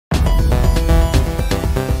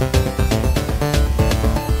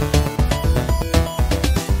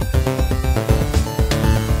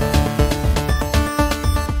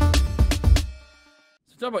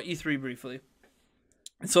about E3 briefly.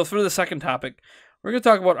 So for the second topic, we're going to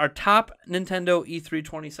talk about our top Nintendo E3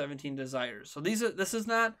 2017 desires. So this is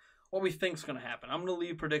not what we think is going to happen. I'm going to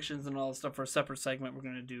leave predictions and all this stuff for a separate segment we're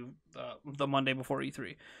going to do the Monday before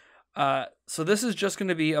E3. So this is just going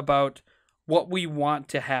to be about what we want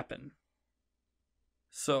to happen.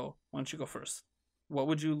 So why don't you go first? What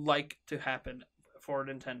would you like to happen for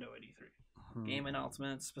Nintendo at E3? Game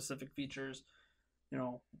announcements, specific features,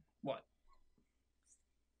 what?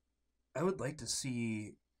 I would like to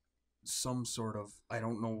see some sort of, I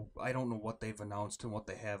don't know what they've announced and what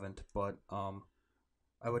they haven't, but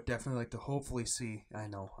I would definitely like to hopefully see. I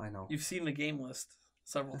know. You've seen the game list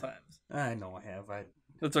several times. I know I have.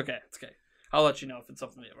 It's okay. I'll let you know if it's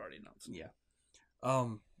something they've already announced. Yeah.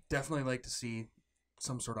 Definitely like to see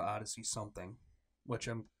some sort of Odyssey something, which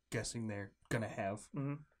I'm guessing they're gonna have.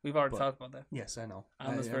 Mm-hmm. We've already talked about that. Yes, I know.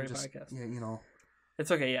 On this very podcast. Yeah, It's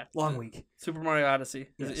okay, yeah. Long week. Super Mario Odyssey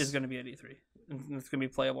is going to be at E3. And it's going to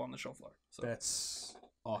be playable on the show floor. So. That's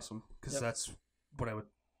awesome, because that's what I would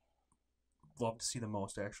love to see the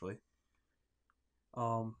most, actually.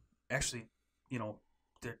 Actually,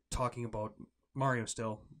 they're talking about Mario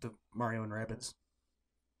still, the Mario and Rabbids,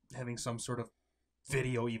 having some sort of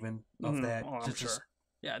video even of that. Oh, I'm sure.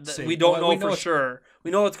 Yeah, say, we don't know for sure.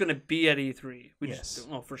 We know it's going to be at E3. We just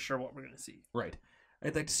don't know for sure what we're going to see. Right.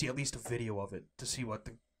 I'd like to see at least a video of it to see what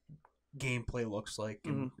the gameplay looks like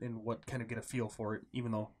and what kind of get a feel for it,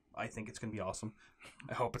 even though I think it's going to be awesome.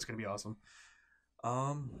 I hope it's going to be awesome.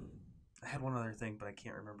 I had one other thing, but I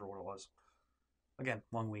can't remember what it was. Again,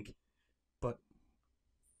 long week. But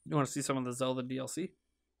you want to see some of the Zelda DLC?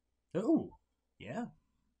 Oh, yeah.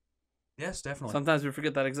 Yes, definitely. Sometimes we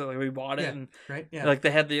forget that exactly. We bought it, and right. Yeah. Like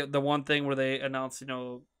they had the one thing where they announced,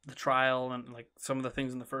 the trial and like some of the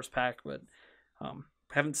things in the first pack, but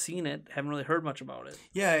haven't seen it. Haven't really heard much about it.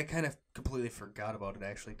 Yeah, I kind of completely forgot about it.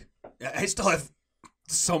 Actually, I still have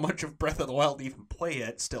so much of Breath of the Wild to even play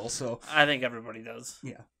it still. So I think everybody does.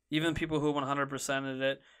 Yeah. Even people who 100%ed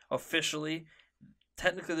it officially.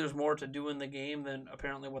 Technically, there's more to do in the game than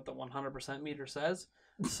apparently what the 100% meter says.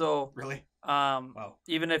 So really, wow.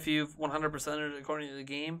 Even if you've 100%ed it according to the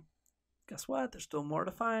game, guess what? There's still more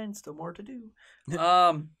to find, still more to do.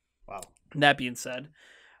 Wow. That being said,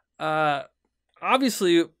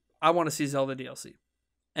 obviously, I want to see Zelda DLC,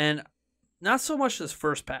 and not so much this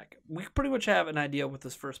first pack. We pretty much have an idea what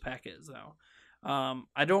this first pack is now.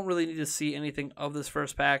 I don't really need to see anything of this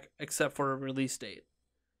first pack except for a release date.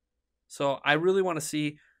 So I really want to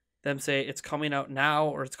see them say it's coming out now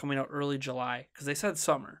or it's coming out early July, because they said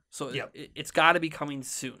summer. So it's got to be coming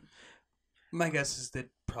soon. My guess is that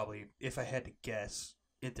probably, if I had to guess,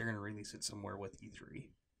 they're going to release it somewhere with E3.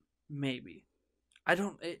 Maybe. The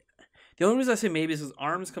only reason I say maybe is because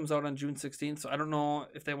ARMS comes out on June 16th, so I don't know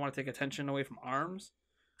if they want to take attention away from ARMS.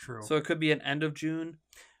 True. So it could be an end of June.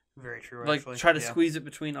 Very true, like, actually. Try to squeeze it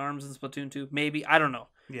between ARMS and Splatoon 2. Maybe. I don't know.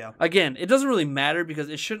 Yeah. Again, it doesn't really matter because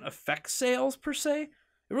it shouldn't affect sales per se.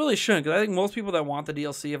 It really shouldn't, because I think most people that want the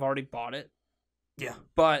DLC have already bought it. Yeah.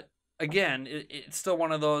 But again, it's still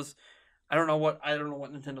one of those. I don't know what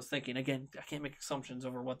Nintendo's thinking. Again, I can't make assumptions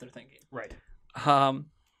over what they're thinking. Right.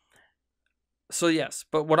 So yes,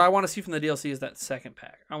 but what I want to see from the DLC is that second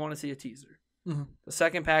pack. I want to see a teaser. Mm-hmm. The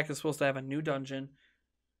second pack is supposed to have a new dungeon,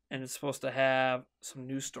 and it's supposed to have some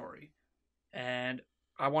new story, and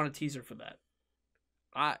I want a teaser for that.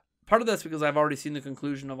 Part of that's because I've already seen the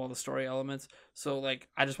conclusion of all the story elements, so like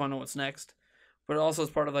I just want to know what's next. But it also is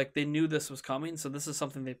part of like they knew this was coming, so this is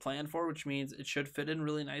something they planned for, which means it should fit in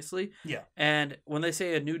really nicely. Yeah. And when they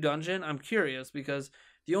say a new dungeon, I'm curious because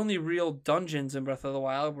the only real dungeons in Breath of the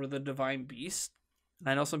Wild were the Divine Beast. And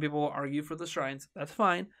I know some people will argue for the shrines. That's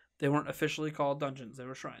fine. They weren't officially called dungeons. They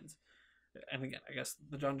were shrines. And again, I guess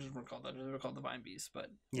the dungeons weren't called dungeons. They were called Divine Beasts,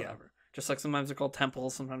 but whatever. Yeah. Just like sometimes they're called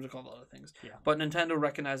temples, sometimes they're called other things. Yeah. But Nintendo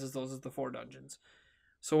recognizes those as the 4 dungeons.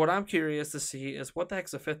 So what I'm curious to see is what the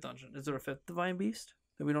heck's a 5th dungeon? Is there a 5th Divine Beast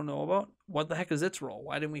that we don't know about? What the heck is its role?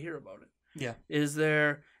 Why didn't we hear about it? Yeah. Is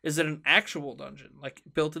it an actual dungeon, like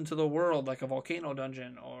built into the world, like a volcano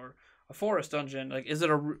dungeon or a forest dungeon? Like, is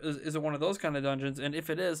it one of those kind of dungeons? And if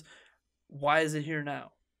it is, why is it here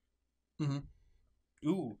now? Mm-hmm.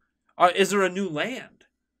 Ooh. Is there a new land?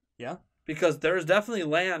 Yeah. Because there's definitely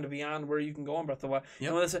land beyond where you can go in Breath of the Wild.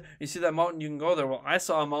 Yep. You see that mountain, you can go there. Well, I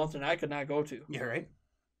saw a mountain I could not go to. Yeah, right.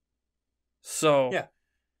 So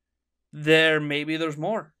yeah, maybe there's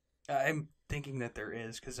more. I'm thinking that there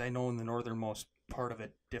is, because I know in the northernmost part of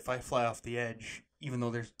it, if I fly off the edge, even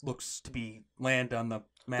though there looks to be land on the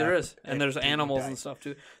map. There is, and it there's didn't animals die. and stuff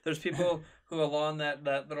too. There's people who along that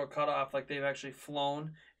little cutoff, like they've actually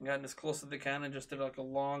flown and gotten as close as they can and just did like a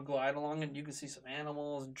long glide along, and you can see some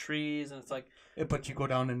animals and trees, and it's like. But you go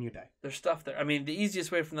down and you die. There's stuff there. I mean, the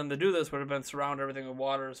easiest way for them to do this would have been surround everything with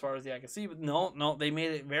water as far as the eye can see, but no, they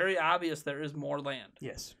made it very obvious there is more land.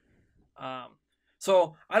 Yes.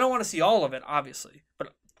 So I don't want to see all of it, obviously,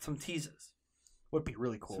 but some teases. Would be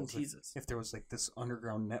really cool Some teases. if there was like this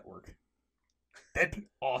underground network. That'd be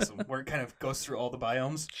awesome. Where it kind of goes through all the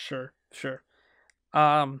biomes. Sure.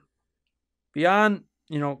 Beyond,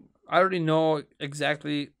 I already know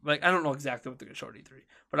exactly, like, I don't know exactly what they're going to show at E3,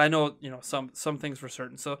 but I know, some things for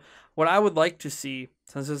certain. So what I would like to see,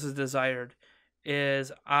 since this is desired,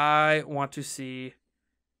 is I want to see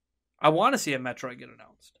a Metroid get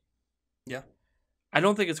announced. Yeah. I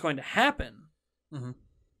don't think it's going to happen,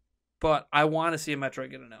 but I want to see a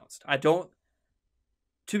Metroid get announced. I don't,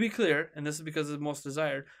 to be clear, and this is because it's most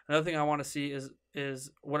desired, another thing I want to see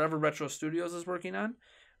is whatever Retro Studios is working on.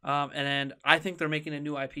 And I think they're making a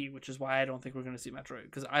new IP, which is why I don't think we're going to see Metroid.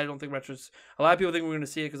 Because I don't think a lot of people think we're going to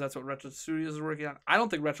see it because that's what Retro Studios is working on. I don't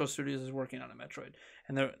think Retro Studios is working on a Metroid.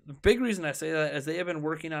 And the big reason I say that is they have been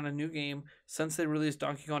working on a new game since they released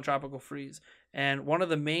Donkey Kong Tropical Freeze. And one of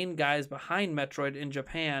the main guys behind Metroid in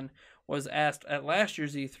Japan was asked at last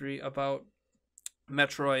year's E3 about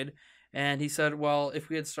Metroid. And he said, well, if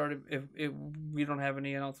we don't have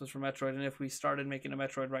any announcements for Metroid, and if we started making a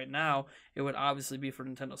Metroid right now, it would obviously be for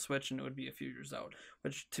Nintendo Switch, and it would be a few years out.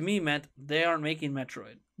 Which, to me, meant they aren't making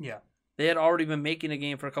Metroid. Yeah. They had already been making a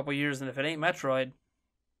game for a couple years, and if it ain't Metroid,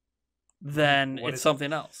 then it's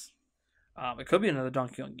something else. It could be another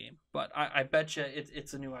Donkey Kong game, but I bet you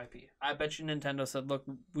it's a new IP. I bet you Nintendo said, look,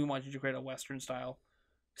 we want you to create a Western-style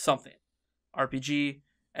something. RPG,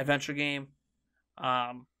 adventure game,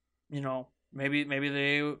 maybe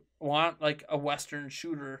they want like a Western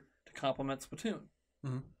shooter to complement Splatoon.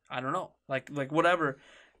 Mm-hmm. I don't know, like whatever.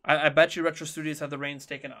 I bet you Retro Studios have the reins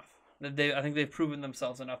taken off. I think they've proven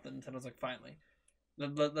themselves enough that Nintendo's like, finally,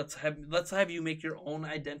 let's have you make your own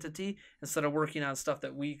identity instead of working on stuff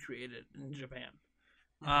that we created in Japan.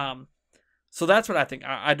 Mm-hmm. So that's what I think.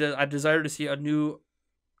 I desire to see a new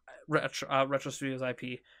Retro Studios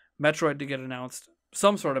IP, Metroid, to get announced,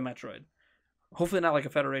 some sort of Metroid. Hopefully not like a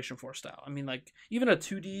Federation Force style. I mean, like, even a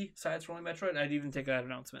 2D side-scrolling Metroid, I'd even take that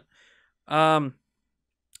announcement.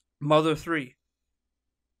 Mother 3.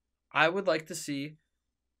 I would like to see...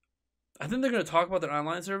 I think they're going to talk about their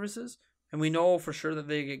online services, and we know for sure that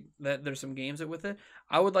there's some games with it.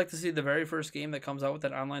 I would like to see the very first game that comes out with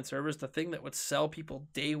that online service, the thing that would sell people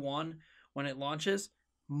day one when it launches.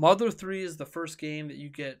 Mother 3 is the first game that you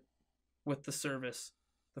get with the service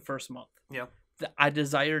the first month. Yeah. I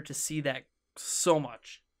desire to see that so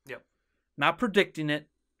much. Yep. Not predicting it.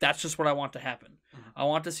 That's just what I want to happen. Mm-hmm. I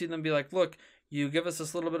want to see them be like, look, you give us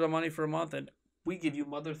this little bit of money for a month and we give you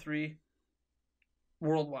Mother 3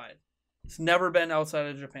 worldwide. It's never been outside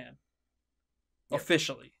of Japan. Yep.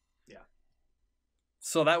 Officially. Yeah.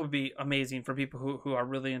 So that would be amazing for people who are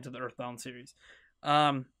really into the Earthbound series.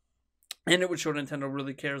 And it would show Nintendo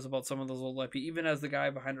really cares about some of those old IP. Even as the guy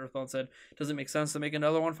behind Earthbound said, does it make sense to make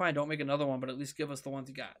another one? Fine, don't make another one, but at least give us the ones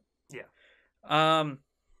you got. Yeah.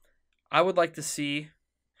 I would like to see,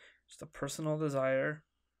 just a personal desire,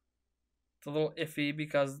 it's a little iffy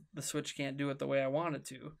because the Switch can't do it the way I want it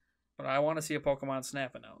to, but I want to see a Pokemon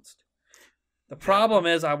Snap announced. The problem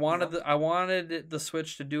is I wanted the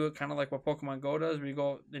Switch to do it kind of like what Pokemon Go does, where you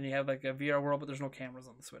go, then you have like a VR world, but there's no cameras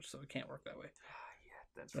on the Switch, so it can't work that way.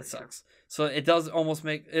 That sucks. So it does almost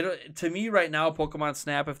make it, to me right now, Pokemon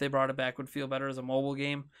Snap, if they brought it back, would feel better as a mobile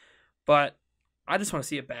game, but I just want to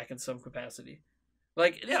see it back in some capacity.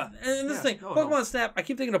 Like, yeah, and this thing, Pokemon Snap, I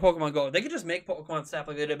keep thinking of Pokemon Go. They could just make Pokemon Snap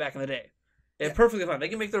like they did back in the day. It's perfectly fine. They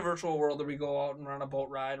can make their virtual world that we go out and run a boat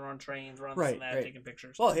ride, run trains, run this and that, taking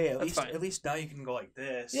pictures. Well, hey, at least now you can go like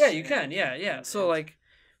this. Yeah, you can. Yeah. So, like,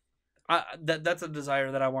 that's a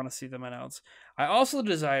desire that I want to see them announce. I also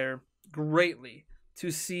desire greatly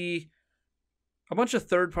to see a bunch of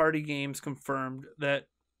third-party games confirmed that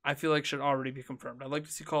I feel like should already be confirmed. I'd like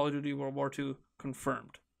to see Call of Duty World War II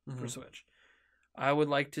confirmed for Switch. I would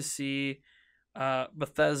like to see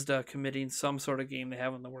Bethesda committing some sort of game they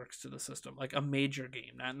have in the works to the system, like a major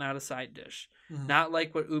game, not a side dish, not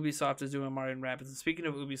like what Ubisoft is doing in Mario & Rabbids. And speaking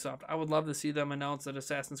of Ubisoft, I would love to see them announce that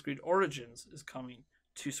Assassin's Creed Origins is coming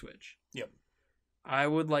to Switch. Yep. I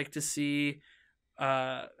would like to see,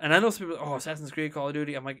 and I know some people, Assassin's Creed, Call of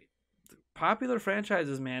Duty. I'm like, popular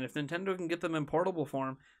franchises, man. If Nintendo can get them in portable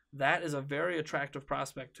form, that is a very attractive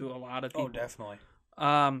prospect to a lot of people. Oh, definitely.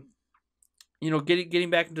 getting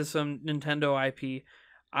back into some Nintendo IP,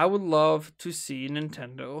 I would love to see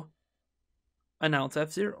Nintendo announce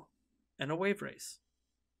F-Zero and a wave race.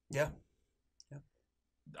 Yeah.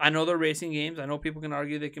 I know they're racing games. I know people can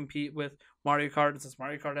argue they compete with Mario Kart. Since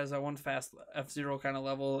Mario Kart has that one fast F-Zero kind of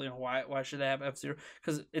level, why should they have F-Zero?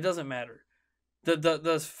 Because it doesn't matter.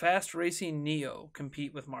 Does Fast Racing Neo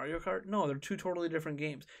compete with Mario Kart? No, they're two totally different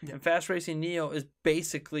games. Yeah. And Fast Racing Neo is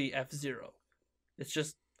basically F-Zero. It's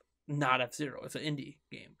just not F-Zero. It's an indie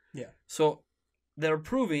game. Yeah. So they're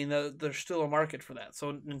proving that there's still a market for that.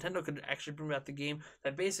 So Nintendo could actually bring back the game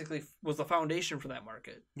that basically was the foundation for that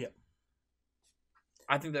market. Yeah.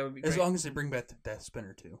 I think that would be great. As long as they bring back the Death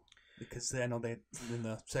Spinner too. Because I know in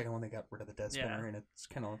the second one they got rid of the Death Spinner, and it's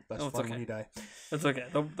kind of less fun when you die. It's okay.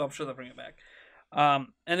 I'm sure they'll bring it back.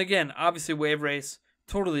 And again, obviously, Wave Race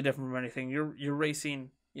totally different from anything. You're racing,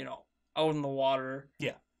 out in the water.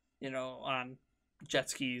 Yeah. On jet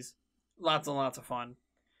skis, lots and lots of fun.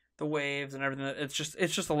 The waves and everything. It's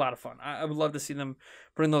just a lot of fun. I would love to see them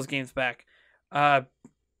bring those games back. And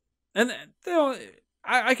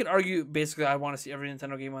I could argue basically I want to see every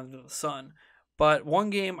Nintendo game under the sun. But one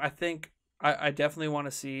game I think I definitely want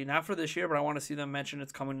to see, not for this year, but I want to see them mention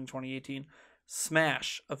it's coming in 2018,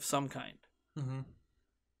 Smash of some kind. Mm-hmm.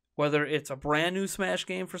 Whether it's a brand new Smash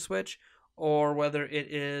game for Switch or whether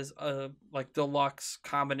it is a deluxe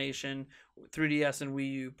combination 3DS and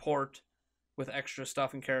Wii U port with extra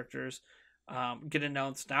stuff and characters, get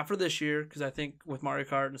announced not for this year, because I think with Mario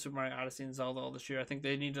Kart and Super Mario Odyssey and Zelda all this year, I think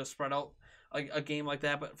they need to spread out a game like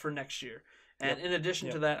that, but for next year. And in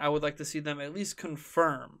addition to that, I would like to see them at least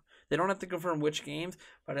confirm. They don't have to confirm which games,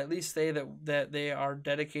 but at least say that they are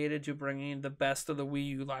dedicated to bringing the best of the Wii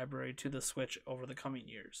U library to the Switch over the coming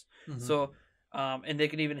years. Mm-hmm. So, and they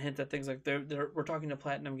can even hint at things like we're talking to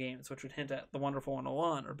Platinum Games, which would hint at The Wonderful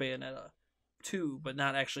 101 or Bayonetta 2, but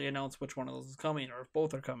not actually announce which one of those is coming or if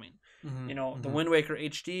both are coming. Mm-hmm. The Wind Waker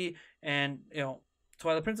HD and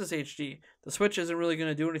Twilight Princess HD. The Switch isn't really going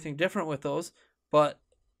to do anything different with those, but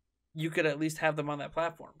you could at least have them on that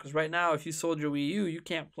platform. Because right now, if you sold your Wii U, you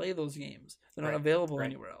can't play those games. They're not available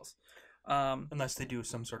anywhere else. Unless they do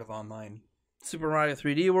some sort of online. Super Mario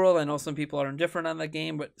 3D World, I know some people are indifferent on that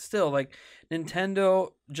game, but still,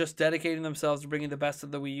 Nintendo just dedicating themselves to bringing the best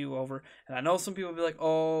of the Wii U over. And I know some people will be like,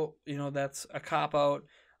 oh, that's a cop-out.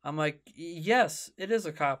 I'm like, yes, it is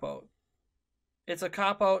a cop-out. It's a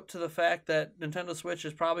cop-out to the fact that Nintendo Switch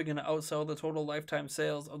is probably going to outsell the total lifetime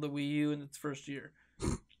sales of the Wii U in its first year.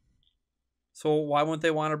 So why wouldn't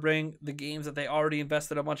they want to bring the games that they already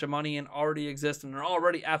invested a bunch of money in, already exist, and are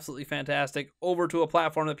already absolutely fantastic, over to a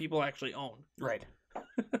platform that people actually own? Right.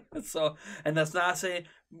 So, and that's not saying,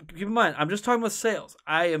 keep in mind, I'm just talking about sales.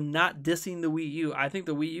 I am not dissing the Wii U. I think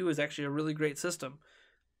the Wii U is actually a really great system.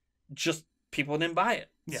 Just people didn't buy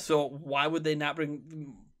it. Yeah. So why would they not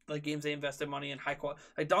bring games they invested money in high quality?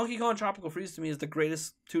 Donkey Kong Tropical Freeze to me is the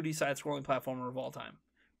greatest 2D side-scrolling platformer of all time.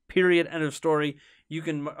 Period. End of story. You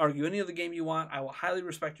can argue any other game you want. I will highly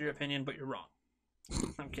respect your opinion, but you're wrong.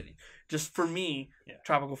 I'm kidding. Just for me,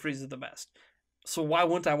 Tropical Freeze is the best. So why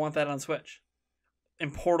wouldn't I want that on Switch?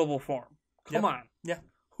 In portable form. Come on. Yeah.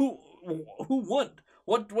 Who wouldn't?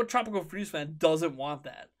 What Tropical Freeze fan doesn't want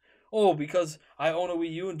that? Oh, because I own a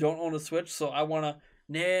Wii U and don't own a Switch, so I want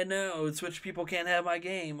to... No, Switch people can't have my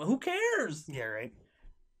game. Who cares? Yeah, right.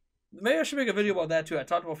 Maybe I should make a video about that too. I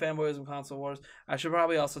talked about fanboyism, console wars. I should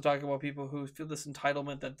probably also talk about people who feel this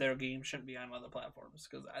entitlement that their game shouldn't be on other platforms,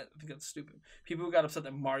 because I think that's stupid. People who got upset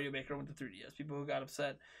that Mario Maker went to 3DS. People who got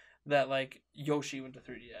upset that Yoshi went to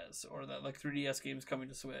 3DS, or that 3DS games coming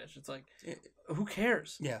to Switch. It's who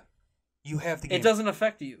cares? Yeah, you have the game. It doesn't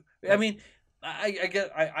affect you. I mean,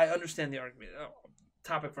 I understand the argument.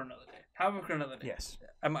 Topic for another day. Yes,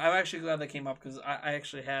 I'm actually glad that came up, because I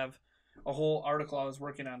actually have a whole article I was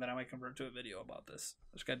working on that I might convert to a video about this.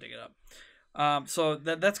 I just gotta dig it up. So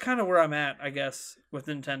that's kind of where I'm at, I guess, with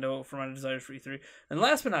Nintendo for my desires for E3. And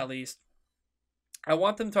last but not least, I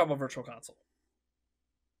want them to talk about Virtual Console.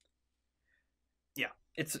 Yeah,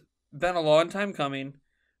 it's been a long time coming.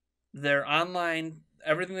 They're online.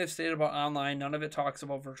 Everything they've stated about online, none of it talks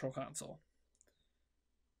about Virtual Console.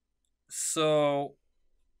 So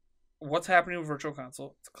what's happening with Virtual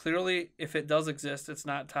Console? It's clearly, if it does exist, it's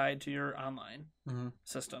not tied to your online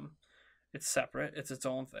system. It's separate. It's its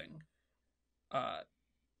own thing.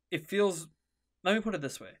 It feels... Let me put it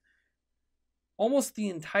this way. Almost the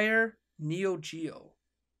entire Neo Geo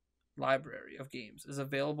library of games is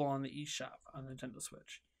available on the eShop on Nintendo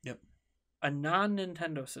Switch. Yep. A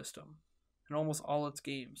non-Nintendo system and almost all its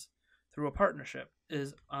games through a partnership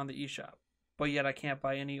is on the eShop. But yet I can't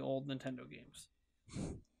buy any old Nintendo games.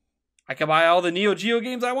 I can buy all the Neo Geo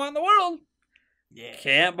games I want in the world, Yeah.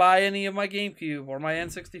 Can't buy any of my GameCube or my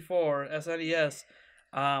N64, SNES.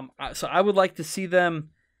 So I would like to see them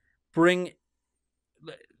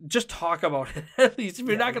just talk about it. At least if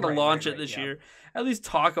you're not going to launch it this year, at least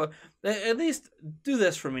talk about. At least do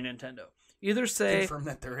this for me, Nintendo. Either say confirm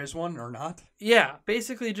that there is one or not. Yeah,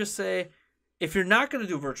 basically just say if you're not going to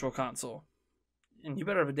do Virtual Console, and you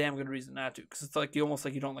better have a damn good reason not to, because it's like you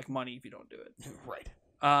don't like money if you don't do it. Right.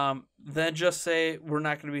 Then just say we're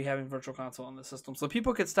not going to be having Virtual Console on the system, so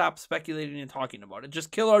people could stop speculating and talking about it.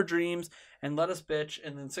 Just kill our dreams and let us bitch,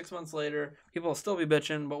 and then 6 months later, people will still be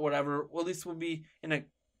bitching, but whatever. Well, at least we'll be in a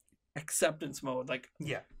acceptance mode. Like,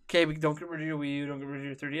 okay, don't get rid of your Wii U, don't get rid of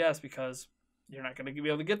your 3DS because you're not going to be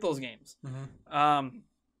able to get those games. Mm-hmm.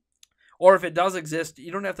 Or if it does exist,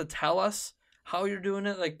 you don't have to tell us how you're doing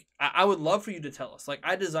it. Like, I would love for you to tell us. Like,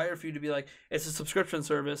 I desire for you to be like, it's a subscription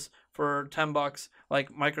service for $10,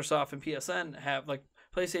 like Microsoft and PSN have. Like,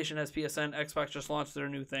 PlayStation has PSN, Xbox just launched their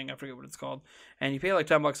new thing, I forget what it's called, and you pay like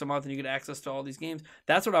 $10 a month and you get access to all these games.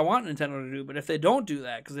 That's what I want Nintendo to do. But if they don't do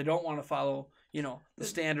that because they don't want to follow, the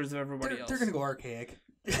standards of everybody else, they're gonna go archaic.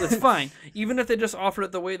 It's fine. Even if they just offer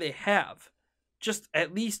it the way they have, just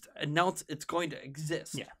at least announce it's going to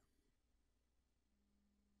exist. Yeah.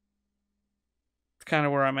 It's kind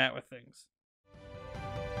of where I'm at with things.